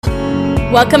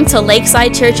Welcome to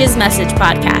Lakeside Church's Message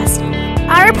Podcast.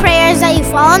 Our prayer is that you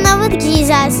fall in love with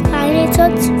Jesus, find a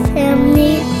church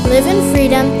family, live in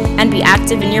freedom, And be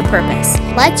active in your purpose.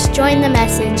 Let's join the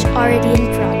message already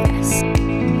in progress.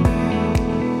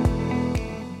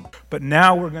 But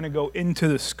now we're going to go into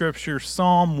the scripture,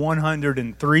 Psalm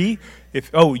 103.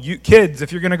 You kids,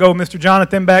 if you're going to go, Mr.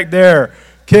 Jonathan back there,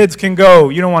 kids can go.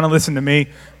 You don't want to listen to me.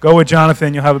 Go with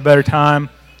Jonathan. You'll have a better time.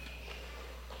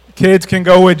 Kids can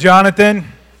go with Jonathan.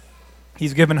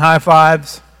 He's giving high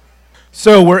fives.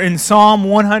 So we're in Psalm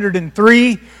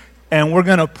 103, and we're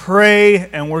going to pray,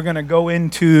 and we're going to go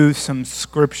into some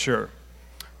scripture.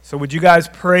 So would you guys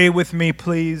pray with me,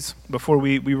 please, before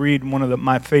we read one of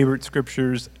my favorite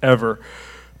scriptures ever.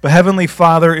 But Heavenly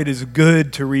Father, it is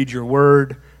good to read your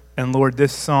word, and Lord,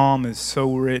 this psalm is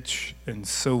so rich and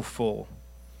so full.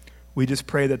 We just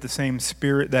pray that the same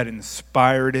spirit that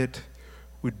inspired it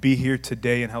would be here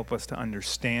today and help us to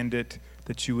understand it,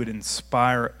 that you would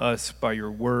inspire us by your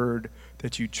word,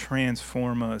 that you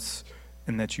transform us,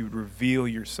 and that you would reveal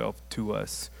yourself to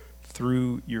us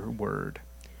through your word.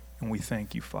 And we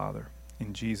thank you, Father.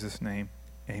 In Jesus' name,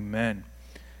 amen.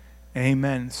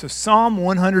 Amen. So Psalm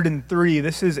 103,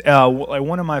 this is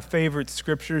one of my favorite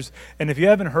scriptures. And if you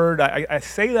haven't heard, I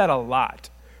say that a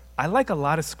lot. I like a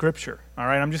lot of scripture, all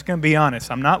right? I'm just going to be honest.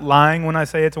 I'm not lying when I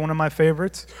say it's one of my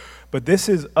favorites. But this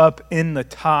is up in the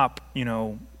top,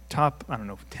 10,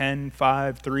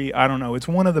 5, 3, I don't know. It's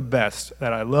one of the best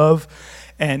that I love.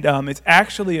 And it's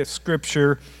actually a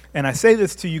scripture, and I say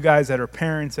this to you guys that are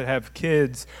parents that have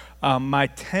kids. My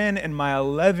 10 and my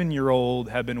 11-year-old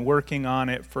have been working on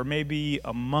it for maybe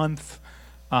a month,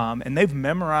 and they've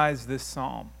memorized this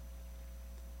psalm.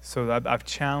 So I've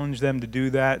challenged them to do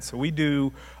that. So we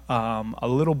do a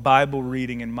little Bible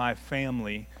reading in my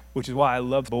family, which is why I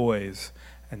love boys.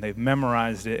 And they've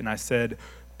memorized it, and I said,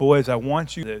 boys, I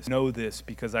want you to know this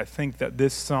because I think that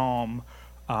this psalm,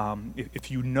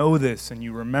 if you know this and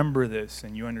you remember this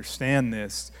and you understand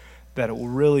this, that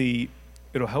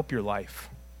it'll help your life.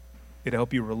 It'll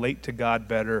help you relate to God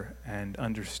better and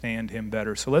understand Him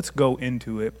better. So let's go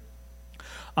into it.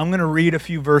 I'm going to read a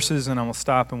few verses, and I will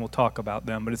stop and we'll talk about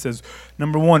them. But it says,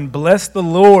 number 1, bless the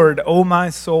Lord, O my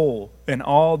soul, and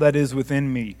all that is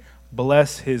within me.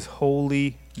 Bless His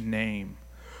holy name.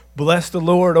 Bless the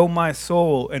Lord, O my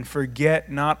soul, and forget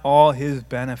not all His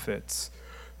benefits,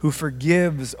 who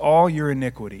forgives all your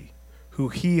iniquity, who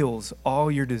heals all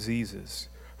your diseases,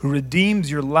 who redeems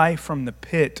your life from the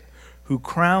pit, who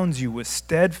crowns you with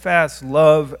steadfast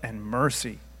love and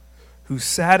mercy, who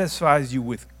satisfies you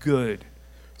with good,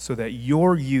 so that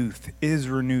your youth is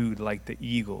renewed like the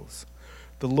eagles.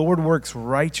 The Lord works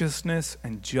righteousness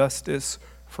and justice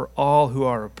for all who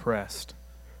are oppressed.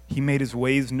 He made His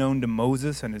ways known to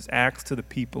Moses and His acts to the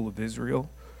people of Israel.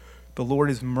 The Lord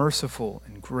is merciful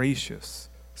and gracious,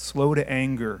 slow to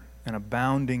anger, and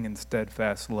abounding in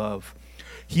steadfast love.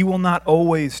 He will not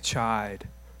always chide,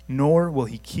 nor will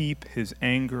He keep His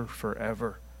anger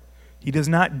forever. He does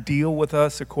not deal with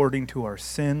us according to our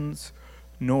sins,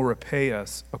 nor repay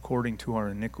us according to our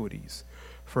iniquities.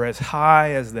 For as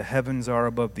high as the heavens are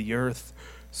above the earth,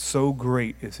 so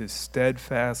great is His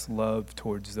steadfast love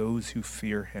towards those who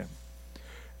fear Him.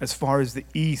 As far as the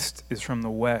east is from the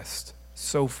west,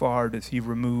 so far does He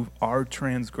remove our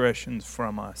transgressions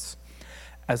from us.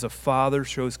 As a father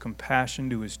shows compassion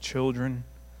to his children,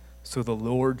 so the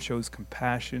Lord shows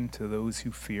compassion to those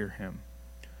who fear Him.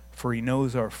 For He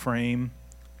knows our frame,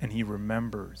 and He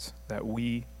remembers that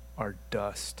we are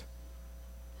dust.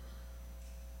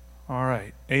 All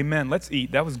right, amen. Let's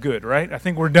eat. That was good, right? I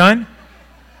think we're done.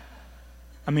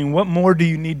 I mean, what more do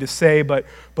you need to say? But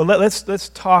let's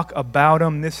talk about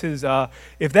them. This is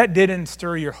if that didn't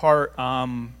stir your heart,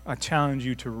 I challenge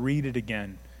you to read it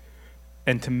again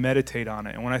and to meditate on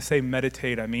it. And when I say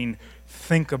meditate, I mean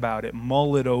think about it,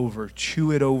 mull it over,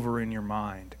 chew it over in your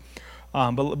mind.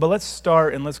 But let's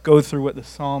start and let's go through what the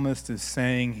psalmist is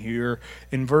saying here.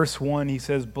 In verse 1, he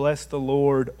says, "Bless the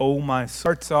Lord, O my soul."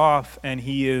 Starts off, and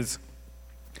he's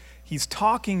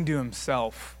talking to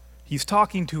himself. He's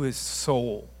talking to his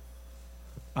soul.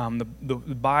 The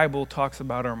Bible talks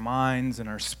about our minds and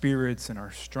our spirits and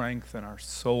our strength and our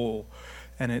soul.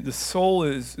 And the soul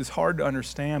is hard to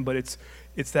understand, but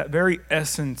it's that very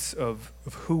essence of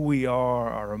who we are,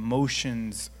 our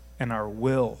emotions and our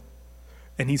will.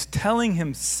 And he's telling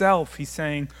himself, he's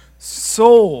saying,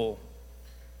 soul,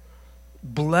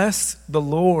 bless the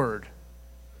Lord.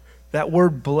 That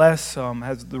word bless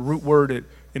has the root word, it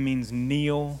means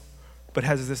kneel, but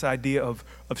has this idea of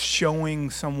showing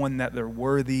someone that they're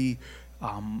worthy.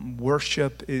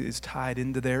 Worship is tied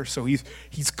into there. So he's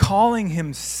calling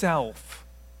himself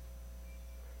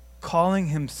calling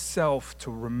himself to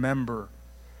remember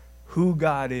who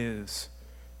God is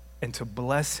and to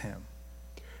bless him.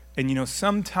 And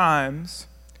sometimes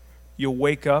you'll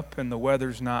wake up and the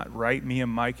weather's not right. Me and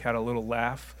Mike had a little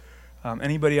laugh.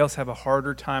 Anybody else have a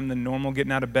harder time than normal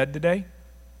getting out of bed today?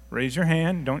 Raise your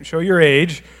hand. Don't show your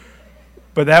age.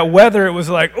 But that weather, it was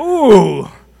like, ooh,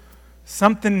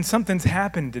 something's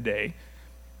happened today.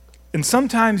 And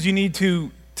sometimes you need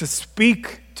to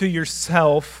speak to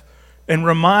yourself and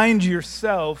remind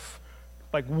yourself,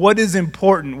 like, what is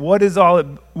important? What is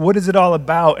it all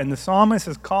about? And the psalmist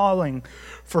is calling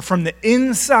for, from the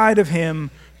inside of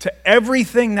him to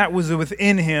everything that was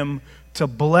within him, to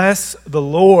bless the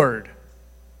Lord,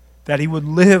 that he would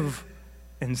live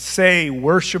and say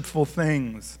worshipful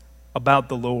things about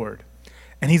the Lord.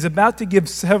 And he's about to give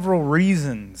several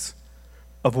reasons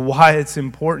of why it's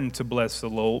important to bless the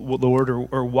Lord,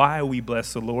 or why we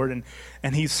bless the Lord.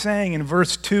 And he's saying in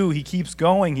verse 2, he keeps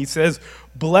going, he says,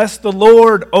 "Bless the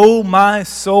Lord, O my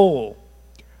soul."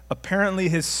 Apparently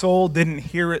his soul didn't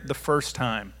hear it the first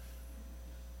time.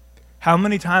 How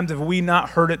many times have we not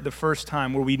heard it the first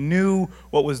time, where we knew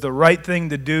what was the right thing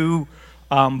to do,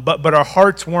 but our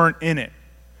hearts weren't in it?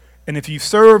 And if you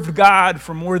served God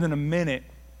for more than a minute,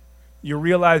 you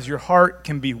realize your heart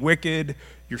can be wicked,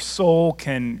 your soul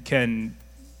can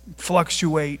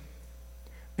fluctuate.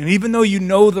 And even though you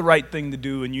know the right thing to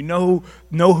do and you know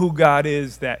who God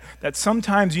is, that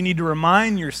sometimes you need to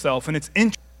remind yourself, and it's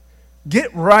interesting,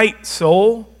 get right,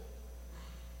 soul.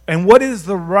 And what is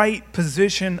the right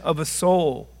position of a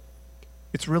soul?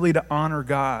 It's really to honor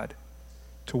God,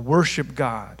 to worship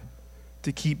God,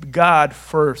 to keep God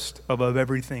first above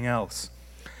everything else.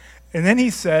 And then he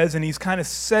says, and he's kind of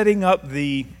setting up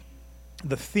the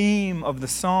theme of the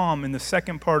psalm in the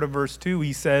second part of verse 2,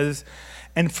 he says,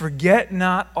 "And forget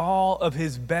not all of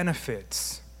his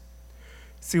benefits."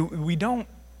 See, we don't,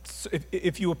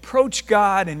 if you approach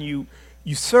God and you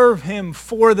serve him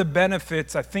for the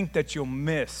benefits, I think that you'll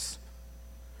miss.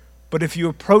 But if you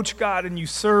approach God and you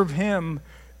serve him,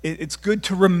 it's good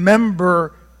to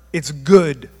remember it's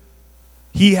good.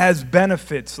 He has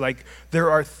benefits. Like,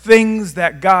 there are things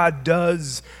that God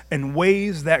does and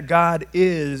ways that God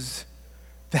is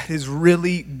that is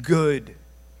really good.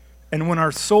 And when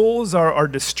our souls are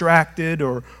distracted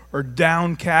or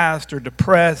downcast or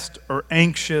depressed or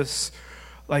anxious,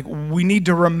 like, we need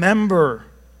to remember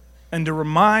and to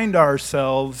remind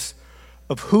ourselves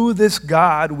of who this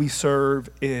God we serve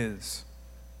is.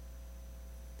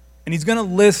 And he's going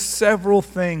to list several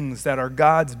things that are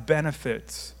God's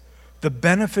benefits. The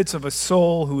benefits of a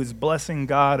soul who is blessing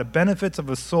God, the benefits of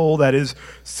a soul that is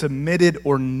submitted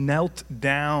or knelt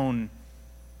down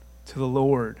to the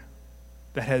Lord,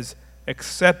 that has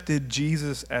accepted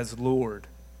Jesus as Lord.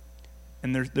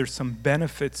 And there's some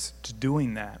benefits to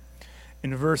doing that.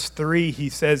 In verse 3, he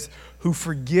says, "Who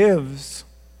forgives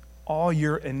all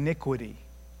your iniquity,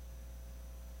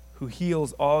 who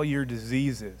heals all your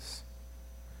diseases."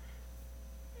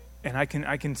 And I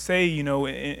can say,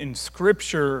 in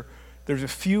Scripture, there's a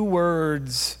few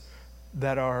words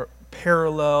that are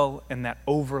parallel and that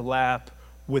overlap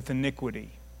with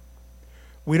iniquity.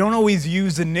 We don't always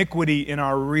use iniquity in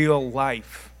our real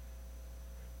life.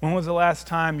 When was the last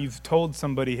time you've told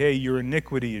somebody, "Hey, your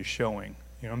iniquity is showing"?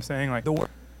 You know what I'm saying? Like, the word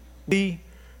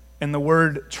and the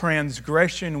word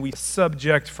transgression, we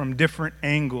subject from different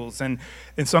angles. And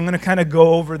so I'm going to kind of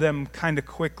go over them kind of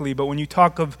quickly. But when you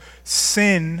talk of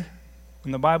sin,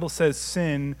 when the Bible says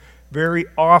sin, very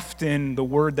often the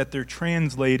word that they're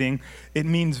translating, it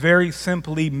means very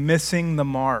simply missing the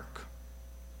mark.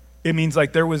 It means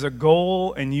like there was a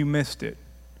goal and you missed it.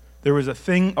 There was a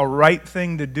right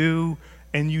thing to do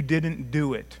and you didn't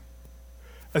do it.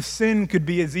 A sin could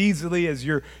be as easily as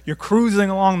you're cruising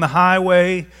along the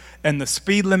highway and the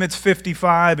speed limit's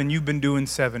 55 and you've been doing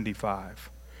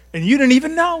 75. And you didn't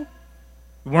even know.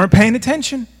 You weren't paying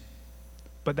attention.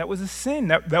 But that was a sin.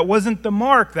 That wasn't the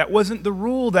mark. That wasn't the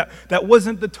rule. That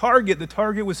wasn't the target. The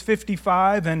target was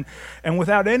 55, and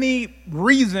without any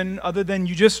reason other than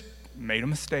you just made a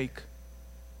mistake.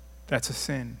 That's a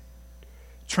sin.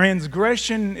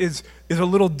 Transgression is a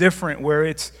little different, where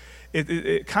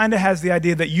it kind of has the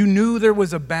idea that you knew there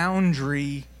was a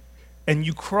boundary and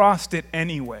you crossed it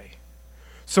anyway.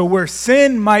 So where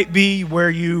sin might be where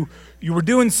you were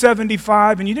doing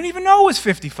 75 and you didn't even know it was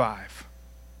 55.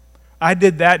 I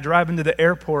did that driving to the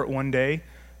airport one day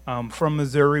from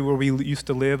Missouri, where we used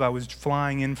to live. I was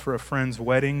flying in for a friend's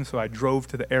wedding, so I drove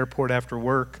to the airport after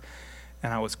work,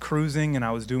 and I was cruising, and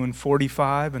I was doing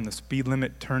 45, and the speed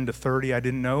limit turned to 30. I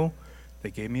didn't know.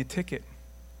 They gave me a ticket.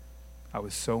 I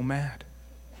was so mad.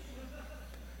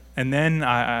 And then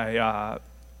I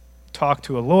talked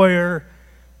to a lawyer,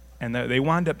 and they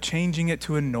wound up changing it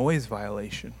to a noise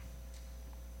violation.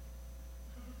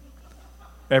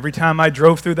 Every time I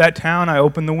drove through that town, I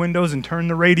opened the windows and turned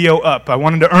the radio up. I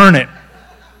wanted to earn it.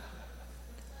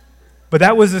 But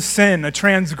that was a sin. A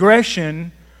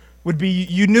transgression would be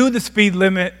you knew the speed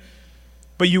limit,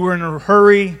 but you were in a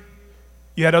hurry.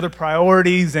 You had other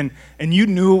priorities, and you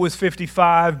knew it was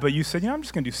 55, but you said, I'm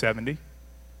just going to do 70.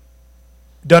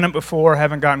 Done it before,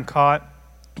 haven't gotten caught.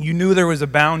 You knew there was a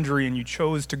boundary, and you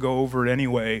chose to go over it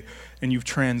anyway, and you've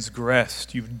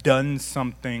transgressed. You've done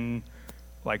something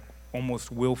like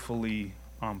almost willfully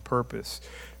on purpose.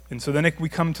 And so then we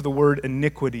come to the word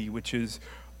iniquity, which is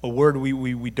a word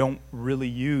we don't really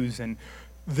use. And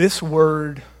this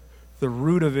word, the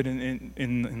root of it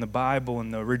in the Bible,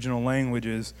 in the original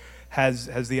languages,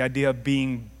 has the idea of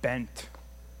being bent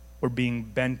or being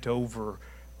bent over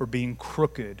or being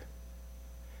crooked.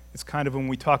 It's kind of when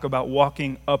we talk about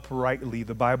walking uprightly,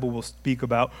 the Bible will speak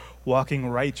about walking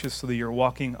righteously or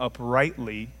walking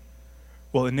uprightly.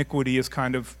 Well, iniquity is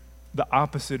kind of the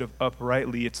opposite of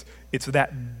uprightly. It's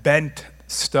that bent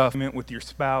stuff with your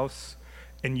spouse,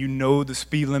 and you know the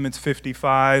speed limit's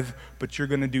 55, but you're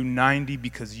going to do 90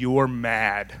 because you're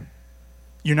mad.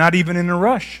 You're not even in a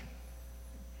rush.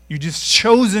 You just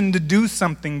chosen to do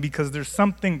something because there's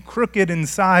something crooked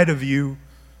inside of you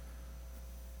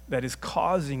that is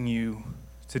causing you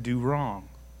to do wrong.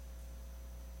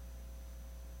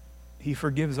 He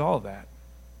forgives all that.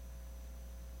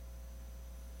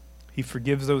 He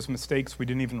forgives those mistakes we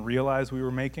didn't even realize we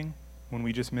were making when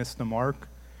we just missed the mark.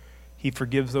 He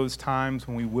forgives those times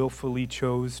when we willfully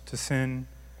chose to sin.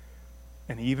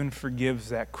 And he even forgives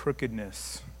that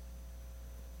crookedness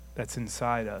that's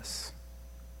inside us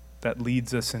that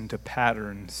leads us into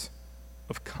patterns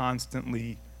of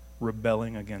constantly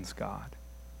rebelling against God.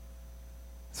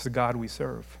 It's the God we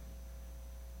serve.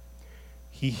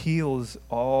 He heals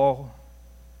all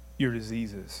your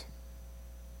diseases.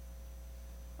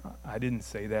 I didn't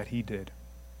say that, he did.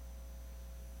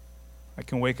 I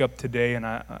can wake up today and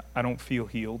I don't feel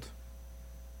healed.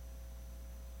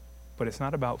 But it's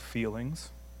not about feelings.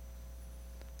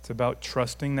 It's about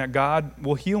trusting that God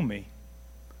will heal me.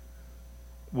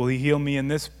 Will he heal me in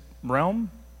this realm?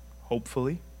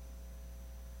 Hopefully.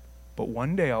 But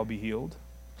one day I'll be healed.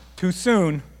 Too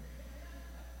soon.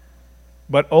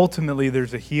 But ultimately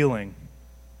there's a healing.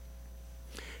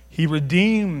 He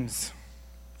redeems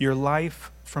your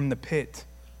life from the pit.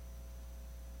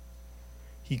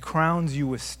 He crowns you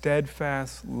with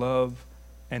steadfast love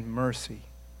and mercy.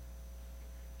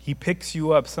 He picks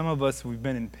you up. Some of us, we've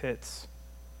been in pits.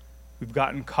 We've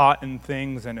gotten caught in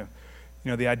things, and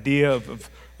the idea of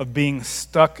being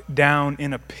stuck down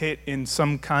in a pit in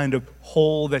some kind of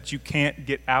hole that you can't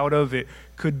get out of. It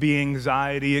could be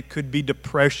anxiety, it could be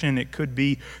depression, it could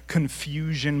be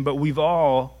confusion, but we've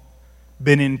all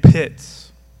been in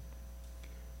pits.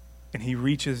 And he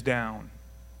reaches down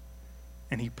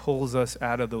and he pulls us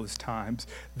out of those times.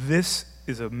 This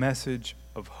is a message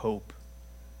of hope.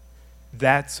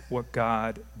 That's what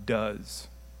God does.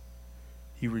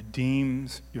 He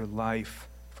redeems your life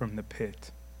from the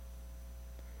pit.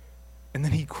 And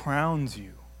then he crowns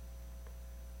you.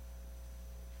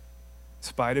 In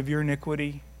spite of your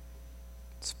iniquity,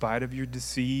 in spite of your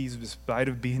disease, in spite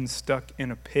of being stuck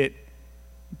in a pit,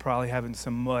 probably having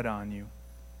some mud on you,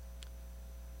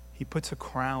 he puts a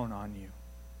crown on you.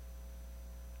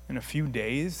 In a few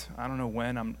days, I don't know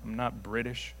when, I'm not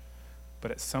British, but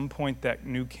at some point that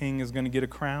new king is going to get a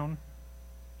crown.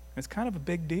 It's kind of a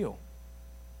big deal.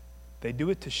 They do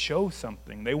it to show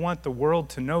something. They want the world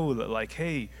to know that, like,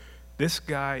 hey, this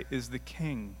guy is the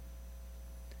king.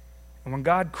 And when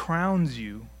God crowns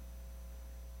you,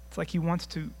 it's like he wants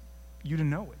you to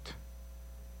know it.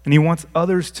 And he wants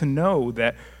others to know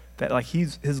that like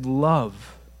his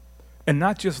love, and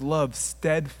not just love,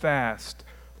 steadfast,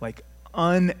 like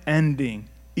unending,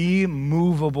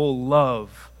 immovable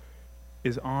love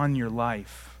is on your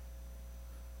life.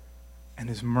 And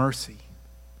his mercy.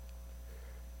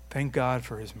 Thank God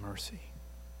for his mercy.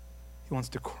 He wants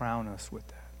to crown us with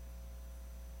that.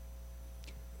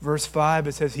 Verse 5,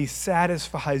 it says, he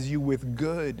satisfies you with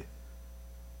good.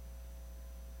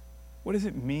 What does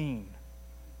it mean?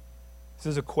 This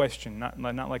is a question,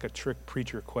 not like a trick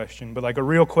preacher question, but like a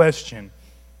real question.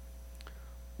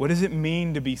 What does it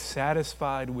mean to be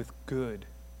satisfied with good?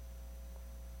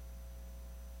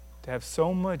 To have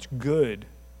so much good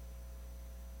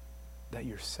that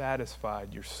you're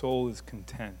satisfied, your soul is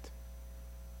content.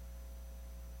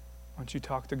 Why don't you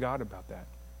talk to God about that?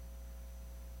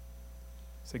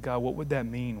 Say, God, what would that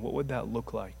mean? What would that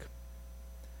look like?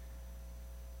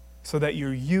 so that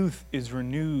your youth is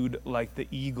renewed like the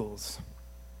eagles.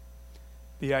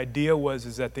 The idea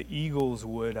is that the eagles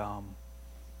would,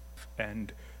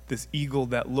 and this eagle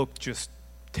that looked just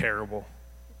terrible,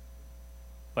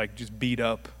 like just beat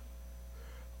up,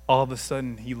 all of a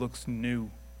sudden he looks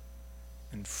new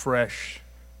and fresh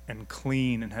and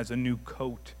clean and has a new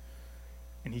coat,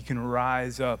 and he can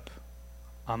rise up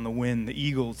on the wind. The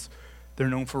eagles, they're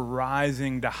known for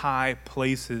rising to high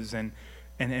places, and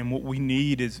what we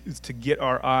need is to get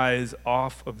our eyes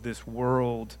off of this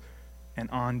world and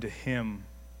onto him,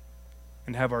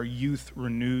 and have our youth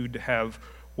renewed, to have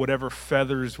whatever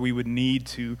feathers we would need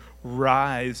to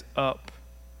rise up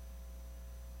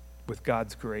with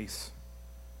God's grace.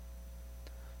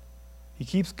 He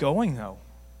keeps going, though.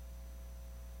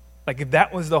 Like, if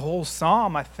that was the whole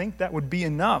psalm, I think that would be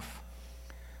enough.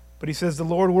 But he says, the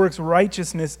Lord works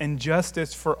righteousness and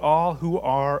justice for all who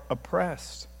are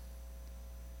oppressed.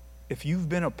 If you've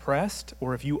been oppressed,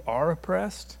 or if you are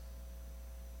oppressed,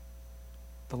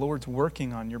 the Lord's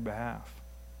working on your behalf.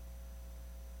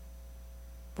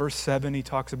 Verse 7, he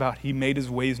talks about he made his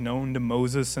ways known to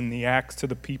Moses and the acts to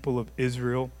the people of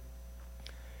Israel.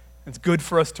 It's good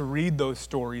for us to read those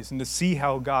stories and to see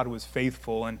how God was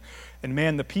faithful. And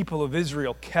man, the people of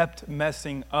Israel kept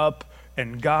messing up,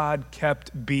 and God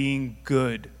kept being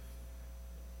good.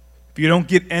 If you don't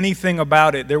get anything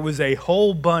about it, there was a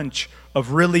whole bunch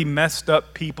of really messed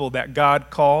up people that God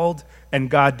called and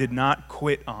God did not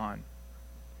quit on.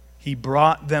 He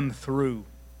brought them through.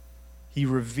 He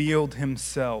revealed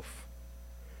himself.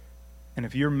 And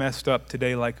if you're messed up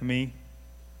today like me,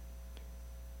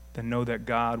 then know that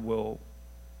God will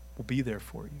be there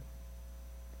for you.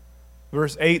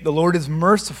 Verse 8, the Lord is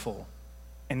merciful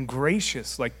and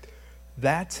gracious. Like,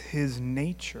 that's his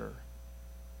nature.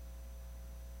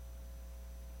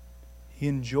 He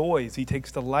enjoys, he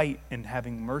takes delight in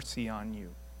having mercy on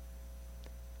you.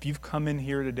 If you've come in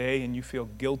here today and you feel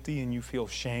guilty and you feel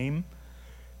shame,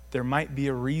 there might be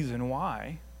a reason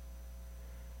why,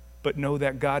 but know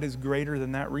that God is greater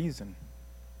than that reason.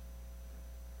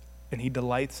 And he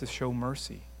delights to show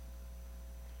mercy.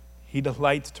 He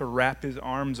delights to wrap his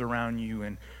arms around you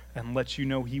and let you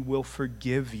know he will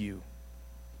forgive you.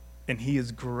 And he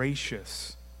is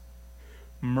gracious.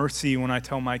 Mercy, when I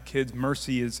tell my kids,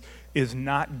 mercy is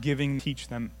not teach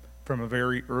them from a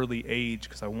very early age,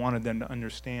 because I wanted them to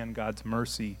understand God's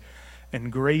mercy.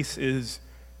 And grace is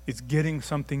getting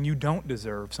something you don't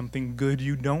deserve, something good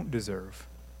you don't deserve.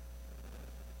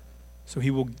 So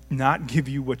he will not give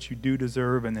you what you do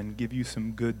deserve and then give you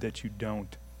some good that you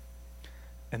don't.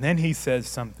 And then he says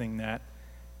something that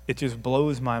it just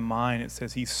blows my mind. It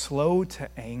says he's slow to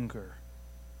anger.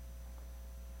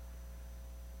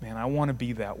 Man, I want to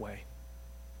be that way.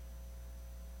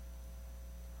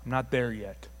 I'm not there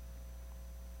yet.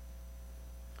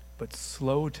 But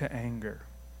slow to anger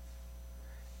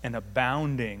and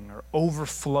abounding or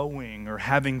overflowing or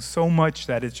having so much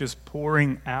that it's just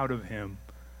pouring out of him.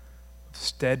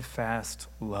 Steadfast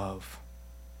love.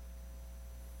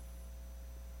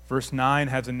 Verse 9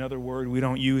 has another word we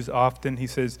don't use often. He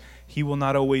says, he will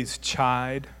not always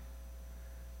chide.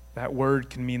 That word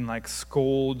can mean like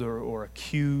scold or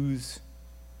accuse.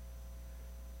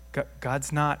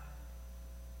 God's not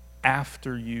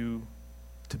after you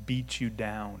to beat you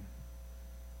down.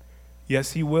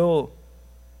 Yes, he will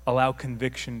allow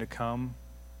conviction to come,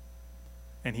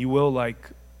 and he will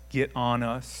get on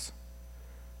us,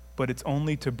 but it's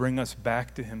only to bring us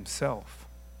back to himself.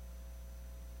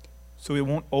 So it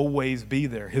won't always be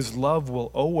there. His love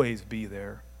will always be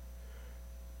there,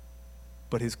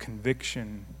 but his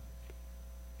conviction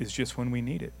is just when we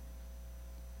need it.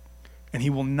 And he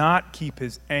will not keep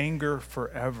his anger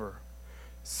forever.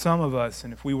 Some of us,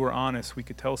 and if we were honest, we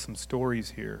could tell some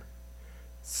stories here.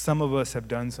 Some of us have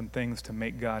done some things to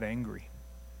make God angry.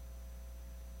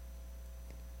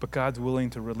 But God's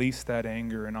willing to release that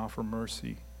anger and offer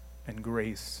mercy and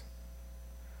grace.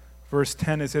 Verse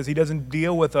 10, it says he doesn't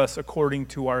deal with us according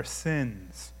to our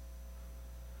sins.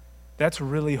 That's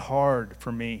really hard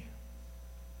for me.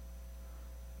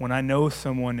 When I know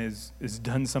someone has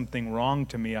done something wrong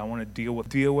to me, I want to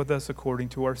deal with us according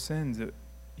to our sins.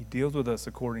 He deals with us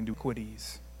according to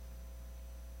iniquities.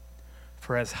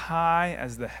 For as high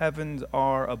as the heavens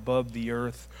are above the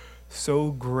earth, so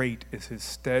great is his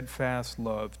steadfast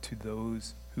love to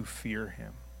those who fear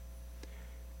him.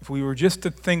 If we were just to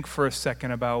think for a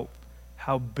second about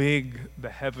how big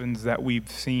the heavens that we've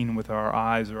seen with our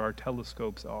eyes or our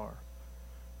telescopes are,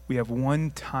 we have one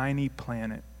tiny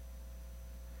planet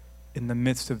in the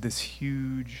midst of this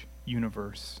huge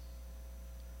universe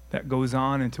that goes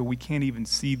on until we can't even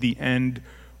see the end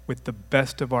with the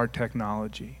best of our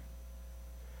technology.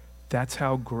 That's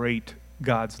how great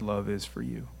God's love is for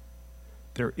you.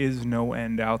 There is no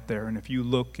end out there. And if you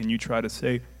look and you try to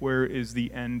say, where is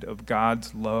the end of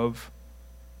God's love?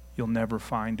 You'll never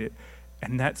find it.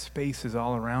 And that space is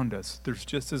all around us. There's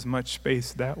just as much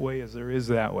space that way as there is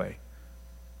that way.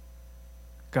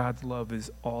 God's love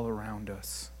is all around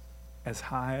us, as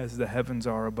high as the heavens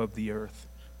are above the earth.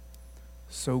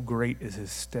 So great is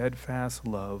his steadfast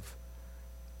love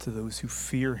to those who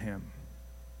fear him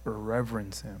or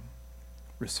reverence him,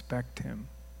 respect him.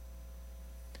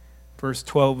 Verse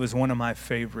 12 is one of my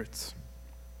favorites.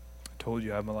 I told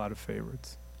you I have a lot of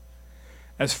favorites.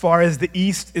 As far as the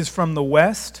east is from the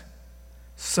west,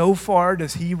 so far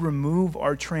does he remove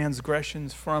our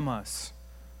transgressions from us.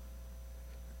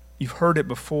 You've heard it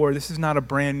before. This is not a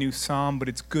brand new psalm, but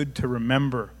it's good to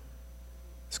remember.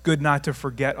 It's good not to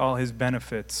forget all his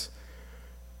benefits.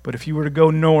 But if you were to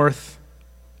go north,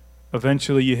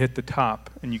 eventually you hit the top,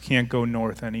 and you can't go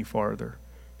north any farther.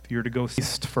 If you were to go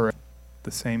east for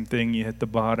the same thing, you hit the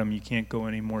bottom, you can't go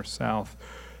any more south.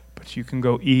 But you can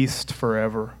go east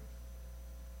forever.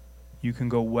 You can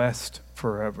go west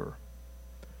forever.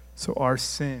 So our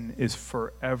sin is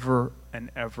forever and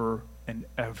ever and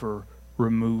ever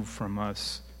removed from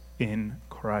us in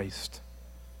Christ.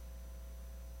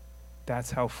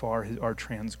 That's how far our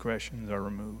transgressions are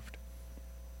removed.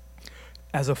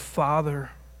 As a father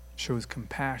shows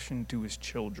compassion to his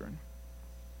children,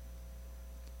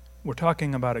 we're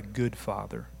talking about a good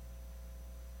father.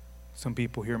 Some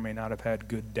people here may not have had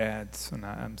good dads, and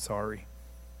I'm sorry.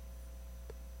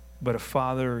 But a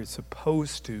father is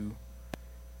supposed to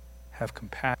have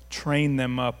compassion, train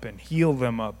them up and heal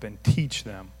them up and teach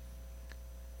them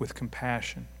with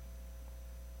compassion.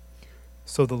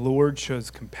 So the Lord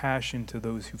shows compassion to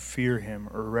those who fear him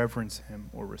or reverence him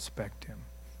or respect him.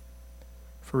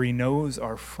 For he knows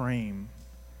our frame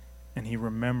and he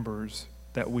remembers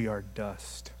that we are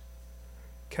dust.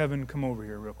 Kevin, come over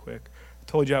here real quick. I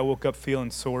told you I woke up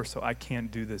feeling sore, so I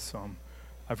can't do this, so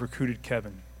I've recruited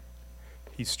Kevin.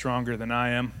 He's stronger than I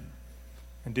am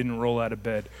and didn't roll out of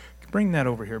bed. Bring that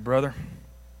over here, brother.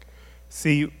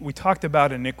 See, we talked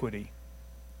about iniquity.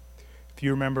 If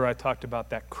you remember, I talked about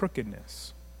that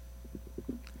crookedness.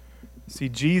 See,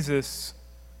 Jesus,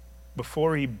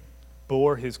 before he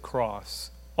bore his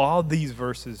cross, all these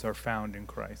verses are found in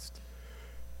Christ.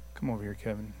 Come over here,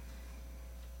 Kevin.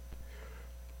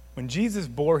 When Jesus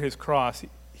bore his cross,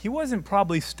 he wasn't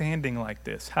probably standing like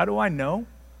this. How do I know?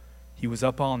 He was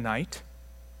up all night.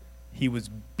 He was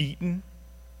beaten.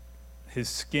 His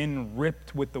skin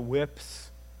ripped with the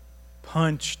whips,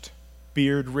 punched,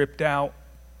 beard ripped out.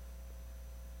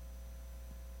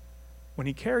 When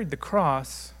he carried the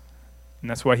cross, and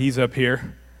that's why he's up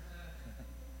here,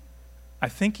 I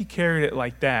think he carried it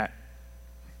like that.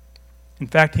 In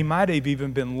fact, he might have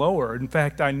even been lower. In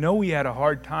fact, I know he had a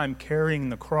hard time carrying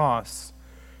the cross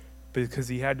because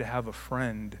he had to have a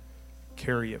friend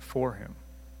carry it for him.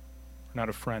 Not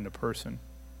a friend, a person.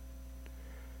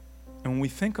 And when we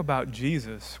think about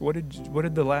Jesus, what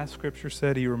did the last scripture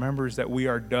say? He remembers that we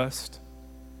are dust.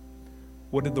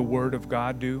 What did the Word of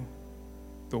God do?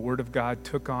 The Word of God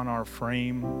took on our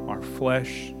frame, our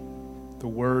flesh. The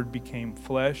Word became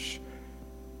flesh.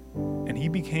 And he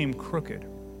became crooked.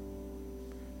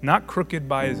 Not crooked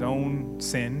by his own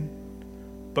sin,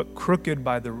 but crooked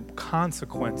by the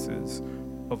consequences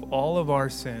of all of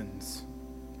our sins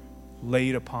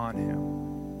laid upon him.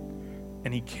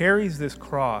 And he carries this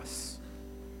cross.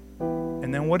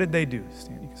 And then what did they do?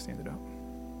 You can stand it up.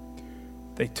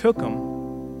 They took him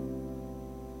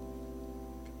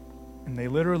and they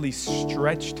literally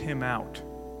stretched him out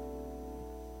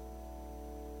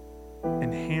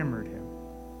and hammered him.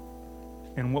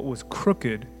 And what was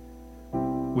crooked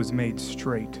was made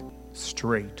straight.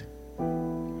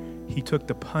 He took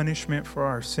the punishment for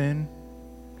our sin,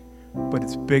 but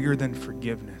it's bigger than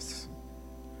forgiveness.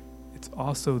 It's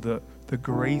also the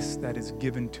grace that is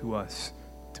given to us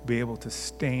to be able to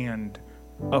stand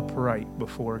upright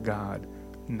before God,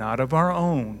 not of our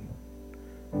own,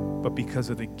 but because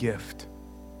of the gift.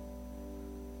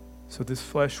 So this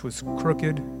flesh was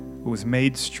crooked, it was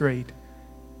made straight,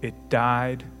 it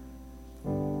died,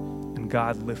 and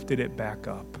God lifted it back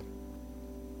up.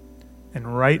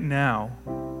 And right now,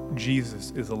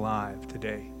 Jesus is alive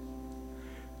today.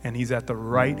 And he's at the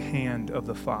right hand of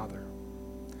the Father.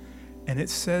 And it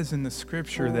says in the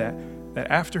scripture that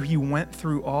after he went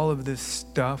through all of this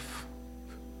stuff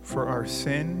for our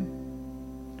sin,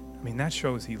 I mean, that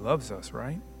shows he loves us,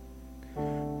 right?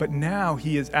 But now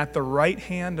he is at the right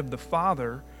hand of the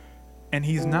Father, and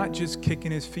he's not just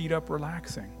kicking his feet up,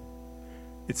 relaxing.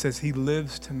 It says he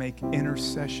lives to make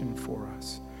intercession for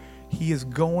us. He is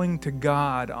going to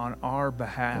God on our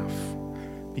behalf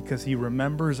because he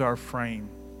remembers our frame.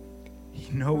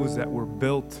 He knows that we're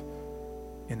built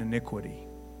in iniquity,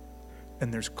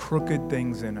 and there's crooked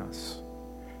things in us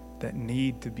that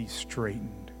need to be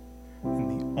straightened.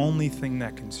 And the only thing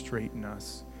that can straighten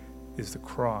us is the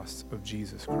cross of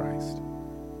Jesus Christ.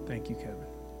 Thank you, Kevin.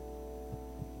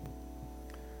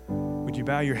 Would you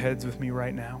bow your heads with me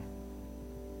right now?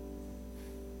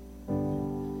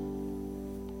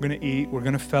 We're going to eat. We're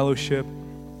going to fellowship.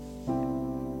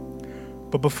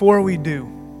 But before we do,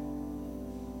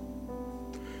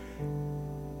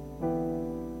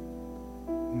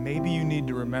 maybe you need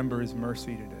to remember his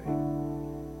mercy today.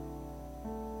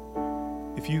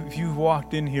 If you've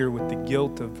walked in here with the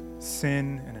guilt of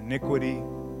sin and iniquity,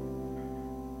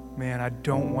 man, I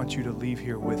don't want you to leave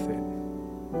here with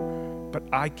it. But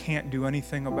I can't do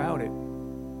anything about it.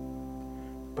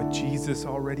 But Jesus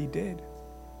already did.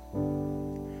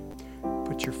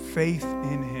 Put your faith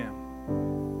in him.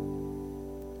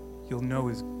 You'll know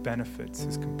his benefits,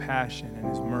 his compassion, and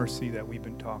his mercy that we've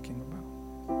been talking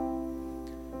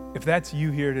about. If that's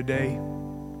you here today,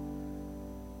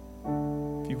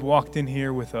 if you've walked in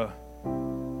here with a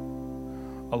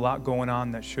lot going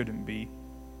on that shouldn't be,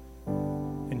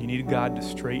 and you need God to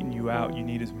straighten you out, you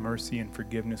need his mercy and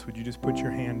forgiveness, would you just put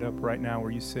your hand up right now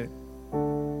where you sit?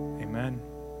 Amen.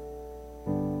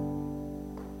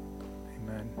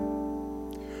 Amen.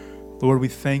 Lord, we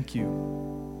thank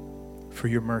you for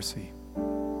your mercy.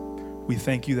 We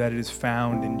thank you that it is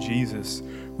found in Jesus.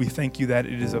 We thank you that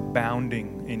it is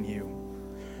abounding in you.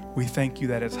 We thank you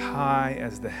that as high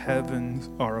as the heavens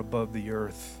are above the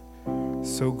earth,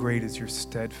 so great is your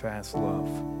steadfast love.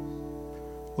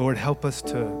 Lord, help us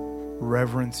to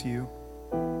reverence you,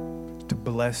 to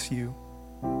bless you,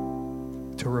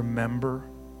 to remember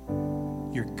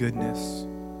your goodness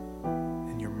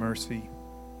and your mercy.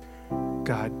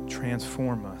 God,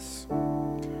 transform us,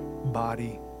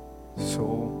 body,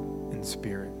 soul, and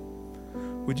spirit.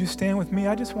 Would you stand with me?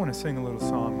 I just want to sing a little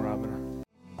song, Robin.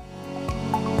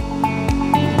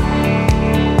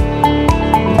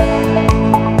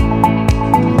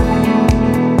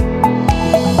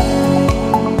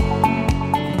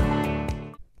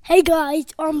 Hey guys,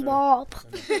 I'm Bob.